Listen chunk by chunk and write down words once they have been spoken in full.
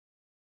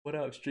What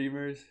up,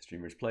 streamers?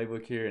 Streamers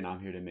Playbook here, and I'm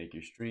here to make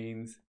your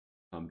streams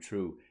come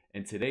true.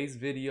 In today's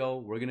video,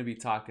 we're going to be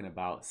talking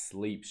about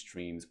sleep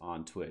streams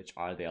on Twitch.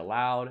 Are they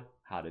allowed?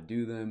 How to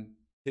do them?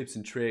 Tips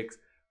and tricks,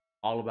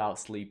 all about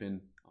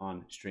sleeping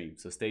on stream.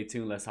 So stay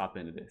tuned, let's hop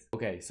into this.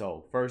 Okay,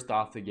 so first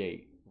off the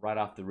gate, right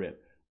off the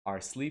rip,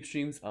 are sleep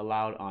streams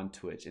allowed on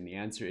Twitch? And the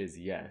answer is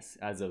yes.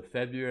 As of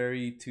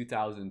February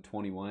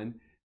 2021,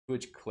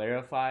 Twitch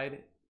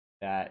clarified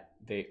that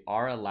they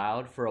are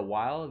allowed. For a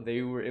while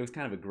it was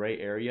kind of a gray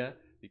area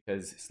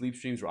because sleep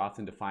streams were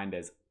often defined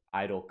as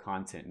idle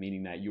content,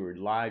 meaning that you were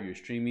live, you're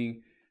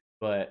streaming,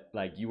 but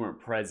like you weren't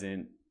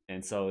present.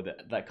 And so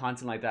that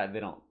content like that, they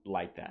don't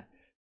like that.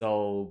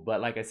 So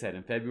but like I said,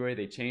 in February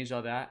they changed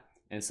all that,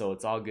 and so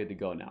it's all good to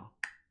go now.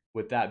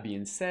 With that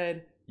being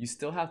said, you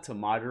still have to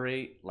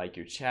moderate like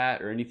your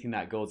chat or anything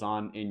that goes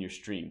on in your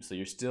stream, so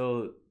you're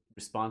still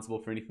responsible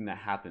for anything that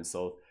happens.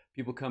 So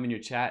people come in your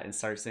chat and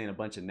start saying a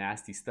bunch of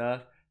nasty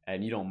stuff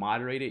and you don't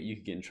moderate it, you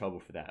could get in trouble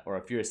for that. Or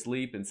if you're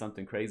asleep and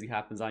something crazy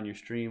happens on your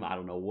stream, I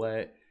don't know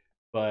what,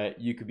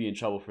 but you could be in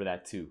trouble for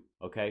that too.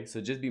 Okay,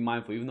 so just be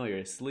mindful. Even though you're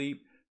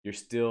asleep, you're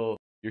still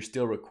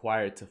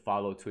required to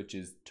follow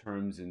Twitch's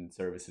terms and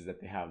services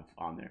that they have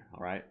on there.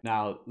 All right,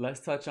 now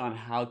let's touch on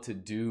how to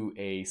do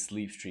a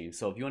sleep stream.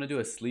 So if you want to do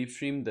a sleep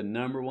stream, the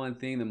number one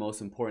thing, the most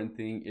important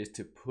thing, is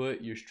to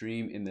put your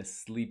stream in the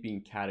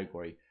sleeping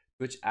category.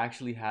 Twitch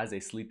actually has a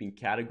sleeping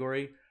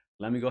category.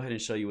 Let me go ahead and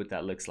show you what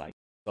that looks like.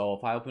 So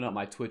if I open up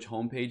my Twitch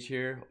homepage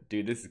here,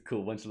 dude, this is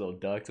cool. Bunch of little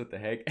ducks, what the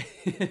heck?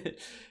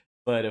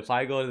 But if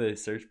I go to the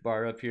search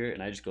bar up here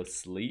and I just go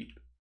sleep,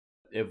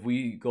 if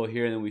we go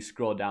here and then we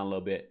scroll down a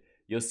little bit,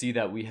 you'll see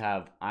that we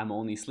have I'm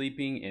only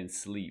sleeping and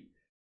sleep.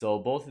 So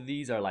both of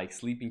these are like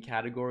sleeping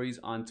categories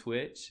on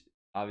Twitch.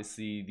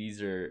 Obviously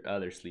these are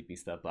other sleeping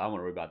stuff, but I don't want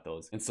to worry about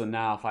those. And so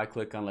now if I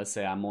click on, let's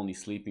say I'm only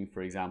sleeping,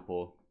 for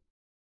example,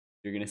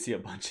 you're gonna see a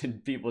bunch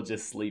of people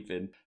just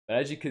sleeping. But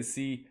as you can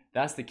see,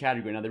 that's the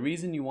category. Now the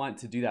reason you want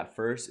to do that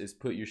first is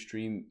put your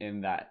stream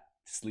in that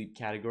sleep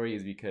category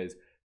is because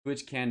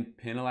Twitch can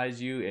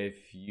penalize you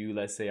if you,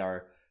 let's say,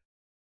 are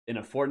in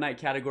a Fortnite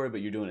category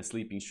but you're doing a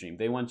sleeping stream.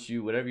 They want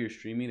you, whatever you're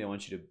streaming, they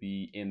want you to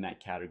be in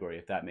that category,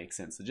 if that makes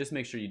sense. So just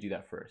make sure you do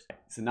that first.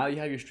 So now you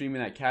have your stream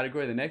in that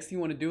category, the next thing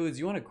you want to do is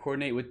you want to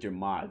coordinate with your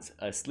mods.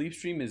 A sleep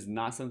stream is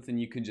not something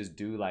you can just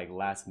do like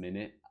last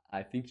minute.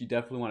 I think you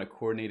definitely want to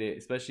coordinate it,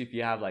 especially if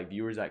you have like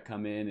viewers that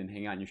come in and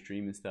hang out on your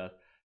stream and stuff.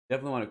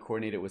 Definitely want to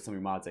coordinate it with some of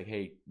your mods. Like,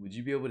 hey, would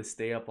you be able to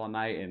stay up all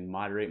night and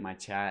moderate my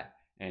chat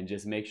and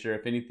just make sure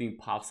if anything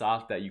pops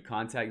off that you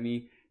contact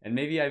me? And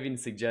maybe I even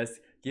suggest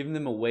giving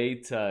them a way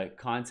to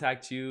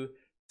contact you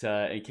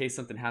to, in case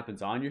something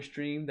happens on your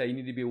stream that you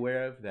need to be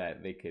aware of,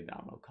 that they could, I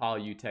don't know, call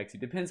you, text you.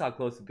 Depends how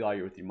close you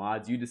are with your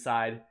mods. You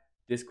decide,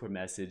 Discord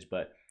message,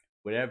 but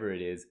whatever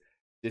it is,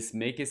 just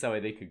make it so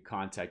they could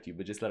contact you,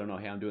 but just let them know,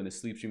 hey, I'm doing the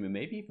sleep stream, and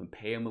maybe even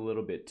pay them a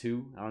little bit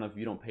too. I don't know if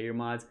you don't pay your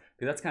mods,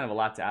 because that's kind of a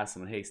lot to ask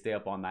someone, hey, stay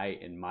up all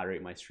night and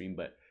moderate my stream,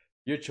 but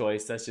your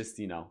choice. That's just,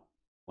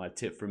 a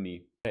tip from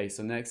me. Okay,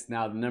 so next,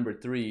 now number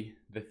 3,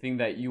 the thing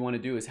that you want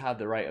to do is have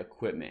the right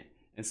equipment.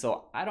 And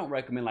so I don't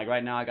recommend, like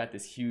right now I got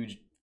this huge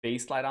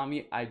face light on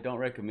me. I don't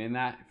recommend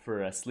that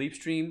for a sleep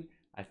stream.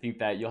 I think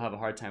that you'll have a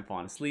hard time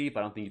falling asleep.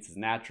 I don't think it's as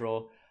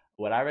natural.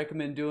 What I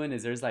recommend doing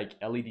is there's like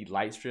LED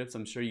light strips.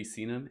 I'm sure you've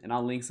seen them, and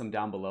I'll link some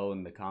down below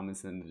in the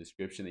comments and in the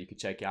description that you can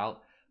check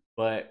out.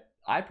 But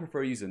I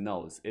prefer using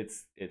those.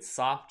 It's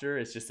softer.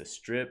 It's just a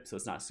strip, so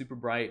it's not super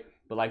bright.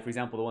 But like for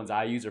example, the ones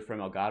I use are from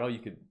Elgato. You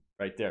could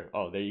right there.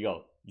 Oh, there you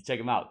go. You check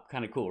them out.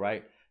 Kind of cool,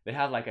 right? They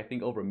have like I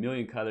think over 1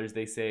 million colors,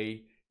 they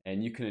say,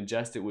 and you can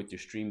adjust it with your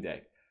Stream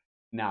Deck.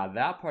 Now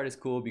that part is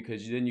cool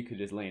because then you could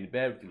just lay in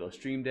bed with your little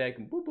Stream Deck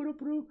and boop, boop,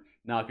 boop, boop.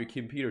 Now if your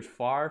computer's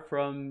far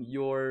from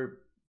your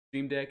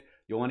Stream Deck,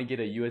 you'll want to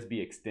get a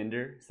USB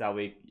extender, so that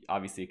way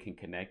obviously it can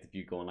connect if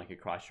you're going like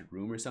across your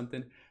room or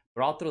something.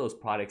 But I'll throw those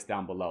products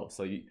down below.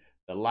 So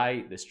the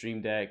light, the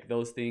Stream Deck,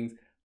 those things,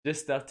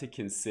 just stuff to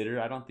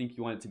consider. I don't think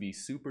you want it to be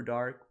super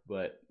dark,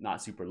 but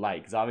not super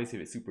light, because obviously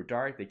if it's super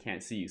dark, they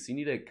can't see you. So you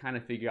need to kind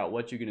of figure out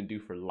what you're going to do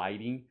for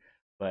lighting,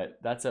 but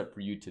that's up for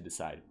you to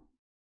decide.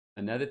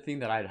 Another thing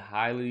that I'd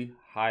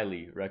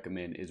highly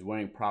recommend is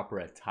wearing proper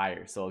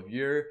attire. So if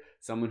you're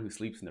someone who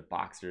sleeps in their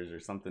boxers or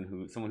someone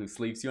who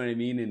sleeps, you know what I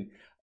mean, and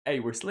hey,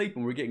 we're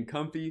sleeping, we're getting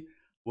comfy.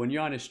 When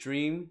you're on a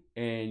stream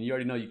and you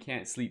already know you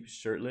can't sleep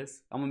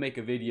shirtless, I'm gonna make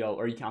a video,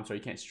 or I'm sorry,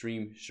 you can't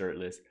stream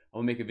shirtless. I'm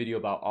gonna make a video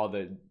about all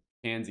the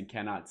cans and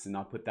cannots, and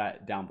I'll put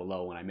that down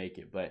below when I make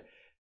it. But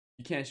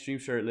you can't stream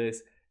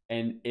shirtless,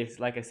 and if,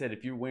 like I said,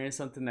 if you're wearing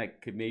something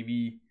that could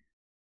maybe,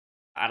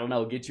 I don't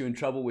know, get you in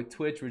trouble with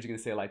Twitch, we're just gonna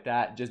say it like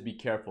that, just be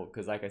careful,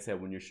 because like I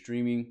said, when you're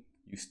streaming,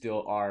 you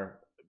still are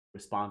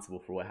responsible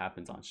for what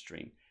happens on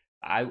stream.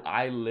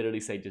 I literally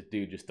say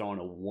just throw in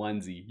a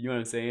onesie, you know what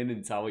I'm saying?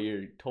 And so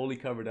you're totally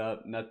covered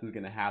up, nothing's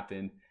gonna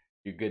happen,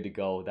 you're good to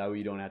go. That way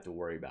you don't have to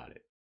worry about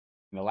it.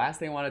 And the last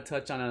thing I want to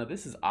touch on,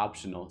 this is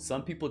optional.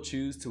 Some people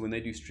choose to, when they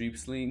do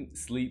sleep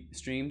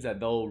streams, that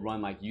they'll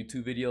run like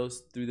YouTube videos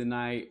through the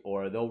night,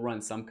 or they'll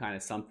run some kind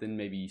of something,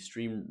 maybe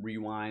stream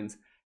rewinds.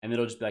 and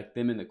it'll just be like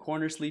them in the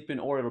corner sleeping,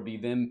 or it'll be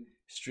them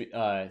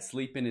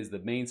sleeping is the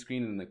main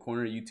screen, and in the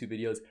corner YouTube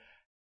videos.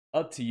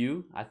 Up to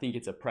you. I think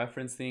it's a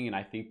preference thing, and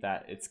I think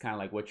that it's kind of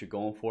like what you're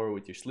going for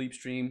with your sleep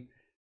stream.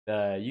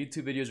 The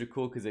YouTube videos are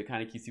cool because it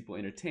kind of keeps people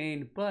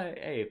entertained, but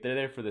hey, if they're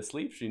there for the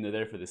sleep stream, they're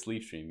there for the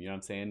sleep stream. You know what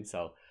I'm saying?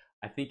 So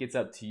I think it's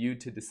up to you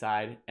to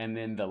decide. And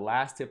then the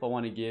last tip I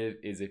want to give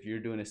is, if you're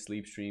doing a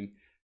sleep stream,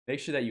 make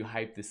sure that you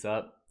hype this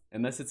up.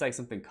 Unless it's like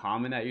something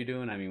common that you're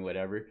doing, I mean,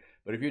 whatever.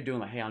 But if you're doing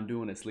like, hey, I'm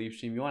doing a sleep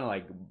stream, you want to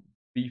like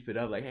beef it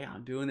up, like, hey,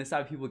 I'm doing this.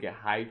 How people get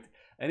hyped.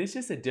 And it's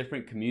just a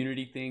different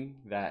community thing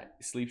that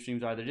sleep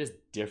streams are. They're just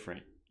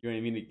different. You know what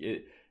I mean?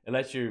 It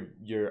lets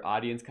your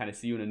audience kind of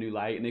see you in a new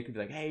light, and they could be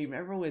like, hey,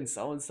 remember when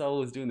so and so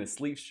was doing the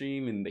sleep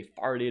stream and they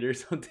farted or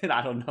something?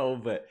 I don't know,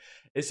 but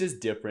it's just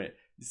different.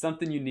 It's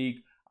something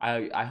unique.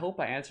 I hope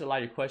I answered a lot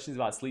of your questions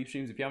about sleep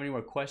streams. If you have any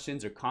more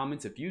questions or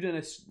comments, if you've done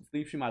a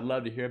sleep stream, I'd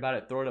love to hear about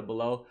it. Throw it up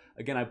below.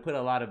 Again, I put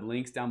a lot of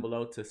links down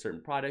below to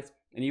certain products,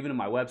 and even on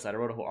my website, I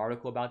wrote a whole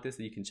article about this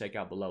that you can check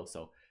out below.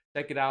 So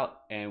check it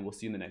out, and we'll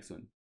see you in the next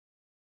one.